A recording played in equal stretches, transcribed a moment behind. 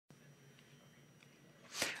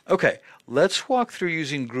Okay, let's walk through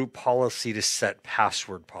using group policy to set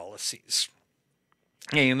password policies.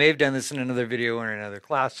 Yeah, you may have done this in another video or in another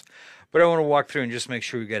class, but I want to walk through and just make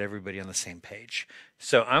sure we got everybody on the same page.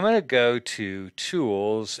 So I'm going to go to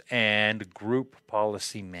Tools and Group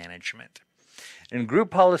Policy Management. In Group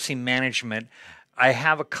Policy Management, I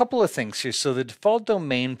have a couple of things here. So the default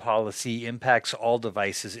domain policy impacts all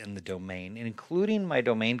devices in the domain, including my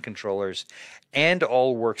domain controllers and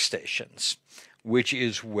all workstations, which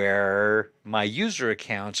is where my user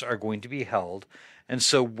accounts are going to be held, and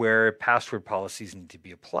so where password policies need to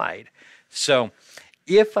be applied. So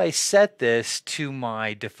if I set this to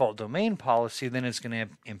my default domain policy, then it's going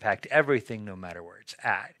to impact everything no matter where it's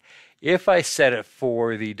at. If I set it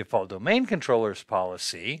for the default domain controllers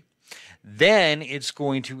policy, then it's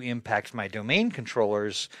going to impact my domain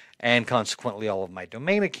controllers and consequently all of my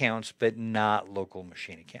domain accounts, but not local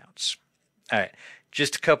machine accounts. All right,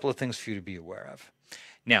 just a couple of things for you to be aware of.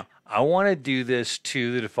 Now, I want to do this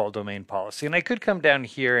to the default domain policy, and I could come down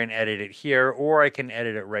here and edit it here, or I can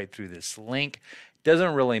edit it right through this link.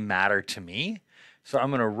 Doesn't really matter to me. So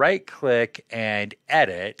I'm going to right click and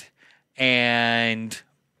edit, and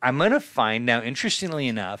I'm going to find, now interestingly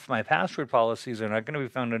enough, my password policies are not going to be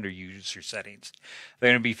found under user settings.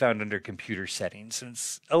 They're going to be found under computer settings. And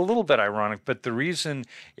it's a little bit ironic, but the reason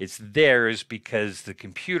it's there is because the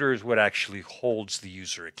computer is what actually holds the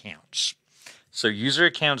user accounts. So user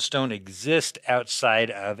accounts don't exist outside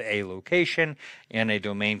of a location in a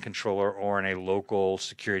domain controller or in a local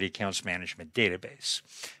security accounts management database.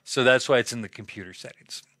 So that's why it's in the computer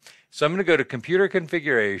settings. So I'm going to go to Computer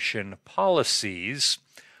Configuration, Policies,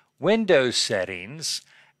 Windows Settings,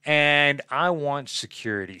 and I want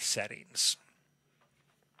Security Settings.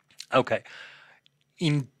 Okay.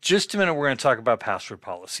 In just a minute, we're going to talk about password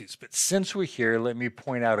policies, but since we're here, let me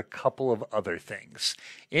point out a couple of other things.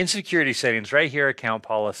 In security settings, right here, account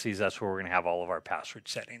policies, that's where we're going to have all of our password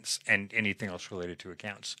settings and anything else related to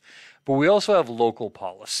accounts. But we also have local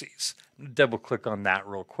policies. Double click on that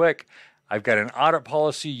real quick. I've got an audit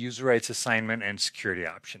policy, user rights assignment, and security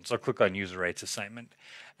options. I'll click on user rights assignment.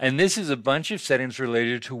 And this is a bunch of settings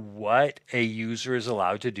related to what a user is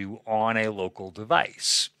allowed to do on a local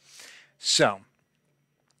device. So,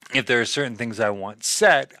 if there are certain things I want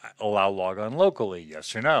set, allow logon locally,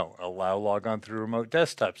 yes or no. Allow logon through remote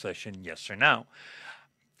desktop session, yes or no.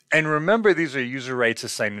 And remember, these are user rights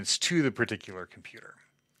assignments to the particular computer.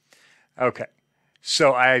 Okay,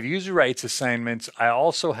 so I have user rights assignments. I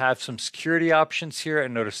also have some security options here,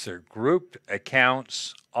 and notice they're grouped: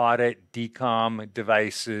 accounts, audit, DCOM,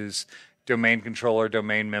 devices, domain controller,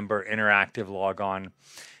 domain member, interactive logon.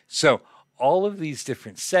 So all of these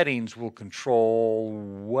different settings will control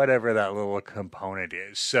whatever that little component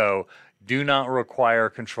is. So do not require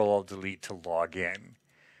Control-Alt-Delete to log in.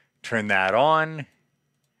 Turn that on,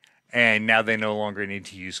 and now they no longer need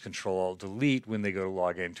to use Control-Alt-Delete when they go to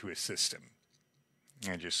log into a system.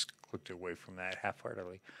 I just clicked away from that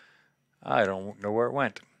half-heartedly. I don't know where it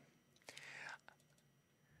went.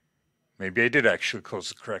 Maybe I did actually close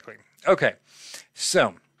it correctly. Okay,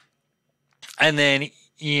 so, and then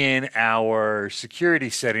in our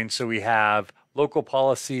security settings, so we have local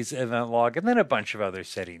policies, event log, and then a bunch of other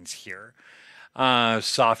settings here.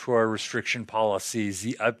 Software restriction policies,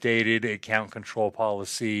 the updated account control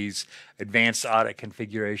policies, advanced audit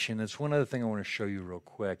configuration. That's one other thing I want to show you real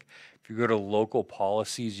quick. If you go to local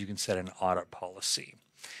policies, you can set an audit policy.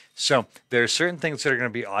 So there are certain things that are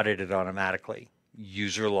going to be audited automatically.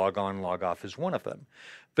 User log on, log off is one of them.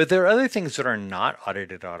 But there are other things that are not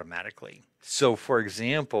audited automatically. So, for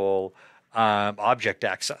example, object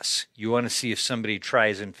access. You want to see if somebody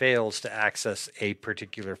tries and fails to access a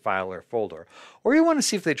particular file or folder. Or you want to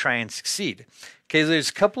see if they try and succeed. Okay, there's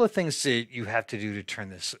a couple of things that you have to do to turn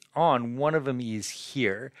this on. One of them is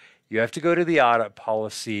here. You have to go to the audit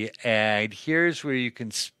policy, and here's where you can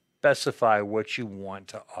specify what you want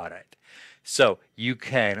to audit. So you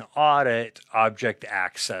can audit object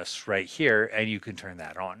access right here, and you can turn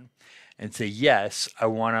that on and say, yes, I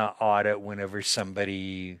want to audit whenever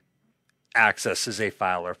somebody accesses a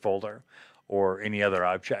file or folder or any other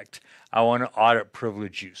object. I want to audit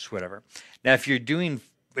privilege use, whatever. Now, if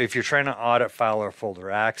you're trying to audit file or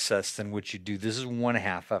folder access, then what you do, this is one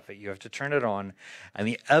half of it. You have to turn it on. And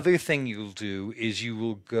the other thing you'll do is you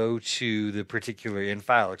will go to the particular, in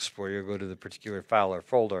File Explorer, you'll go to the particular file or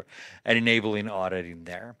folder and enabling auditing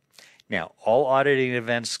there. Now, all auditing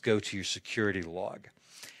events go to your security log.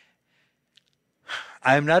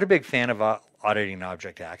 I'm not a big fan of auditing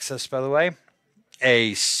object access, by the way.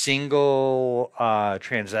 A single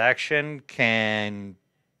transaction can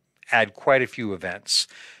add quite a few events.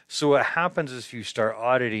 So what happens is if you start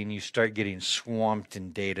auditing, you start getting swamped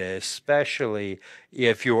in data, especially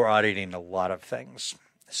if you're auditing a lot of things.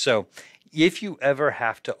 So if you ever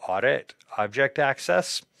have to audit object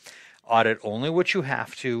access, audit only what you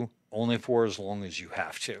have to, only for as long as you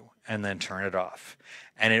have to, and then turn it off.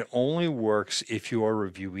 And it only works if you are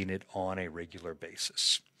reviewing it on a regular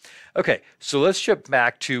basis. Okay, so let's jump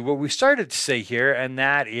back to what we started to say here, and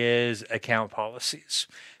that is account policies.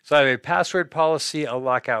 So I have a password policy, a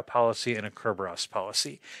lockout policy, and a Kerberos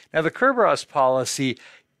policy. Now the Kerberos policy,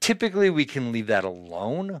 typically we can leave that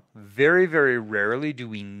alone. Very, very rarely do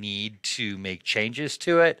we need to make changes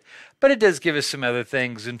to it, but it does give us some other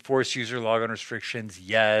things. Enforce user logon restrictions,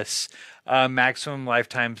 yes. Maximum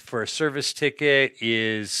lifetime for a service ticket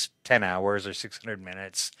is 10 hours or 600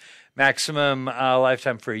 minutes. Maximum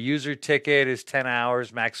lifetime for a user ticket is 10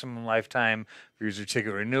 hours. Maximum lifetime for user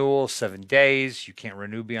ticket renewal, 7 days. You can't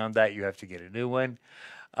renew beyond that. You have to get a new one.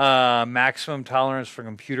 Maximum tolerance for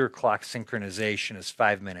computer clock synchronization is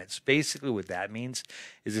 5 minutes. Basically what that means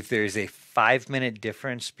is if there is a 5-minute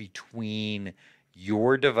difference between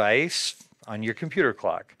your device on your computer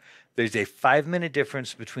clock, there's a 5-minute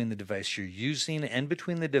difference between the device you're using and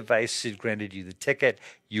between the device that granted you the ticket,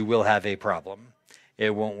 you will have a problem.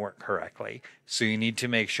 It won't work correctly. So you need to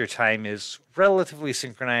make sure time is relatively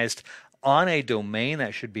synchronized. On a domain,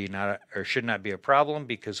 that should not be a problem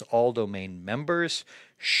because all domain members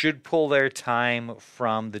should pull their time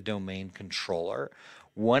from the domain controller.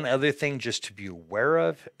 One other thing just to be aware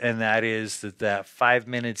of, and that is that 5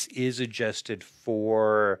 minutes is adjusted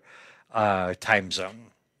for time zone.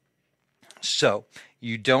 So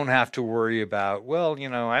you don't have to worry about, well,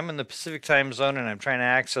 I'm in the Pacific time zone and I'm trying to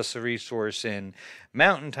access a resource in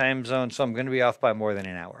Mountain time zone, so I'm going to be off by more than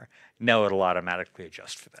an hour. No, it'll automatically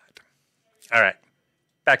adjust for that. All right,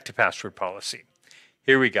 back to password policy.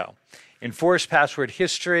 Here we go. Enforce password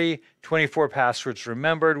history, 24 passwords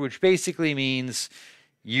remembered, which basically means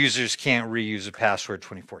users can't reuse a password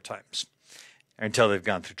 24 times until they've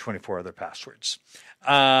gone through 24 other passwords.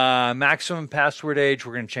 Maximum password age,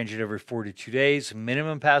 we're going to change it every 42 days.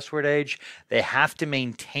 Minimum password age, they have to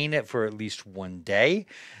maintain it for at least 1 day.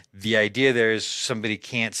 The idea there is somebody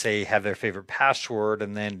can't say have their favorite password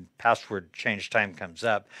and then password change time comes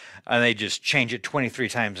up and they just change it 23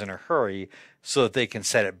 times in a hurry so that they can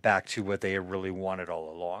set it back to what they really wanted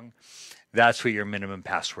all along. That's what your minimum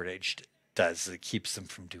password age does. It keeps them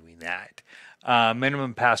from doing that.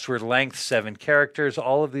 Minimum password length, 7 characters.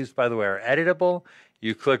 All of these, by the way, are editable.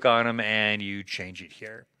 You click on them and you change it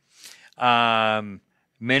here.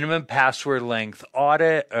 Minimum password length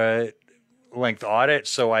audit.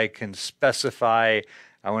 So I can specify,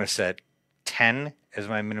 I want to set 10 as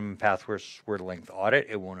my minimum password length audit.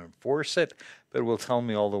 It won't enforce it, but it will tell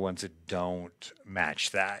me all the ones that don't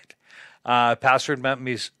match that. Password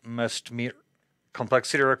must meet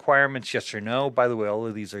complexity requirements, yes or no. By the way, all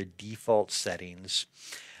of these are default settings.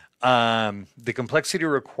 The complexity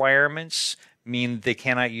requirements mean they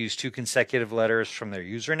cannot use 2 consecutive letters from their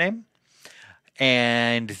username.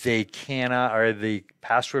 And they cannot, or the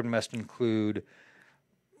password must include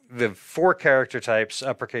the 4 character types,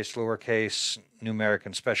 uppercase, lowercase, numeric,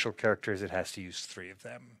 and special characters. It has to use 3 of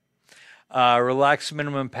them. Relax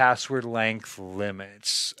minimum password length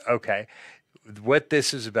limits. Okay. What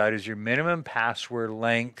this is about is your minimum password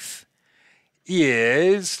length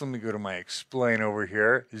is, let me go to my explain over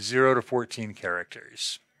here, 0 to 14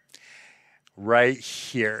 characters. Right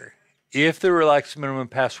here. If the relaxed minimum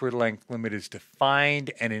password length limit is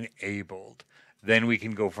defined and enabled, then we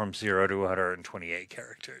can go from 0 to 128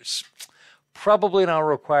 characters. Probably not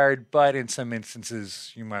required, but in some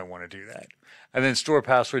instances, you might want to do that. And then store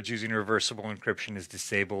passwords using reversible encryption is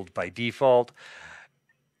disabled by default,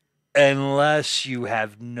 unless you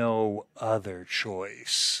have no other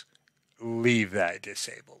choice. Leave that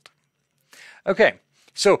disabled. Okay,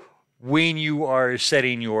 so when you are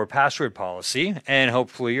setting your password policy, and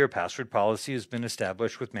hopefully your password policy has been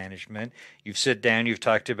established with management, you've sat down, you've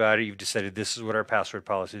talked about it, you've decided this is what our password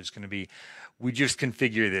policy is going to be, we just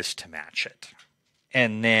configure this to match it.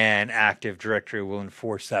 And then Active Directory will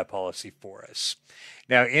enforce that policy for us.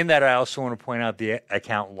 Now, in that, I also want to point out the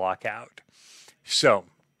account lockout. So,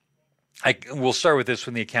 we'll start with this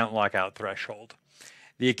one, the account lockout threshold.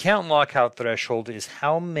 The account lockout threshold is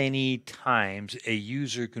how many times a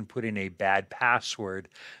user can put in a bad password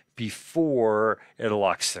before it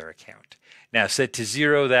locks their account. Now, set to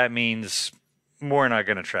 0, that means we're not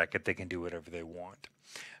going to track it. They can do whatever they want.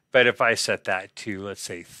 But if I set that to, let's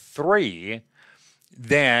say, 3,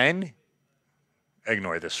 then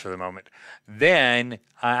ignore this for the moment. Then,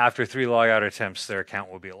 after 3 logout attempts, their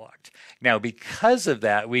account will be locked. Now, because of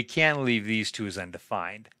that, we can't leave these two as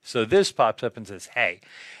undefined. So this pops up and says, hey,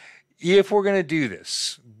 if we're going to do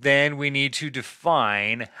this, then we need to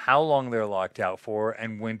define how long they're locked out for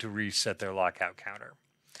and when to reset their lockout counter.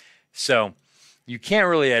 So you can't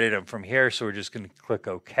really edit them from here, so we're just going to click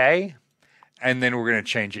OK, and then we're going to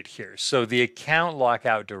change it here. So the account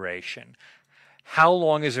lockout duration. How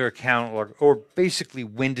long is their account, or basically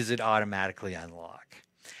when does it automatically unlock?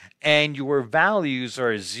 And your values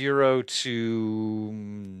are 0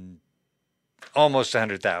 to almost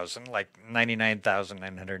 100,000, like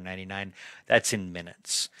 99,999. That's in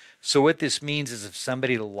minutes. So what this means is if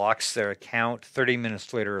somebody locks their account, 30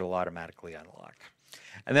 minutes later it'll automatically unlock.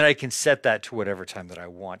 And then I can set that to whatever time that I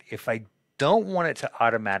want. If I don't want it to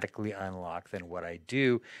automatically unlock, then what I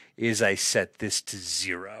do is I set this to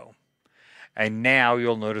 0. And now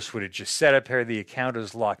you'll notice what it just set up here. The account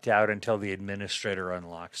is locked out until the administrator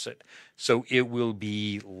unlocks it. So it will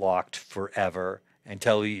be locked forever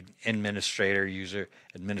until the administrative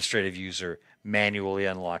user manually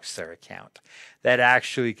unlocks their account. That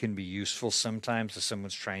actually can be useful sometimes if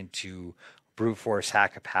someone's trying to brute force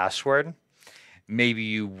hack a password. Maybe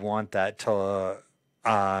you want that to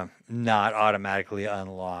not automatically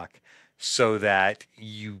unlock, so that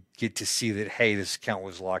you get to see that, hey, this account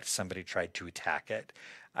was locked, somebody tried to attack it.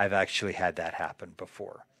 I've actually had that happen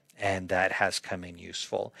before, and that has come in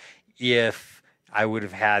useful. If I would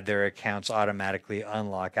have had their accounts automatically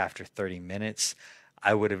unlock after 30 minutes,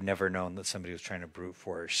 I would have never known that somebody was trying to brute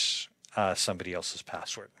force somebody else's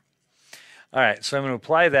password. All right, so I'm going to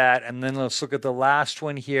apply that, and then let's look at the last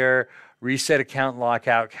one here, reset account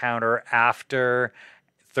lockout counter after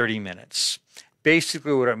 30 minutes.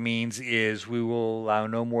 Basically what it means is we will allow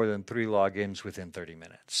no more than 3 logins within 30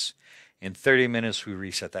 minutes. In 30 minutes, we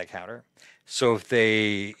reset that counter. So if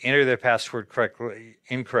they enter their password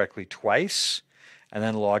incorrectly twice and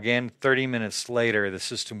then log in, 30 minutes later, the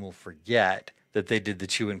system will forget that they did the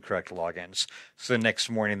 2 incorrect logins. So the next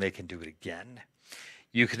morning, they can do it again.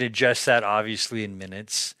 You can adjust that, obviously, in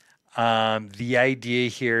minutes. The idea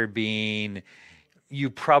here being, you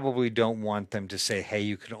probably don't want them to say, hey,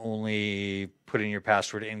 you can only put in your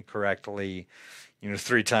password incorrectly,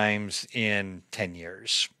 3 times in 10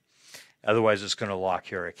 years. Otherwise, it's going to lock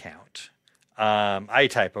your account. I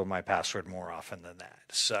typo my password more often than that.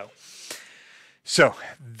 So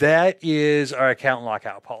that is our account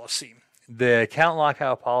lockout policy. The account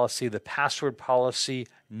lockout policy, the password policy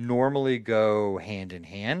normally go hand in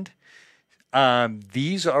hand.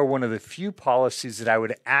 These are one of the few policies that I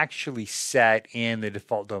would actually set in the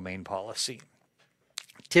default domain policy.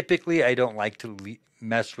 Typically, I don't like to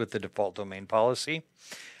mess with the default domain policy.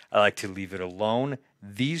 I like to leave it alone.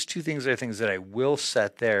 These 2 things are things that I will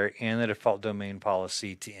set there in the default domain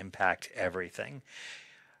policy to impact everything.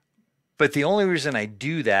 But the only reason I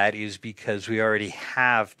do that is because we already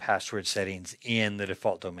have password settings in the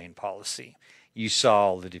default domain policy. You saw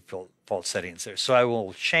all the default settings there. So I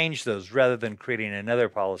will change those rather than creating another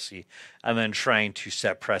policy and then trying to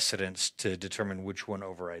set precedents to determine which one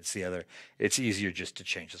overrides the other. It's easier just to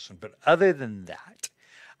change this one. But other than that,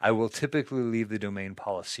 I will typically leave the domain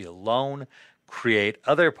policy alone, create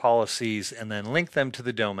other policies, and then link them to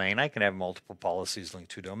the domain. I can have multiple policies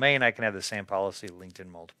linked to a domain. I can have the same policy linked in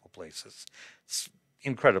multiple places. It's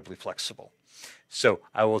incredibly flexible. So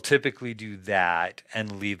I will typically do that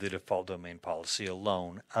and leave the default domain policy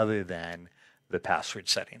alone other than the password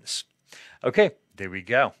settings. Okay, there we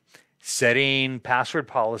go. Setting password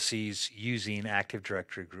policies using Active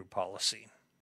Directory group policy.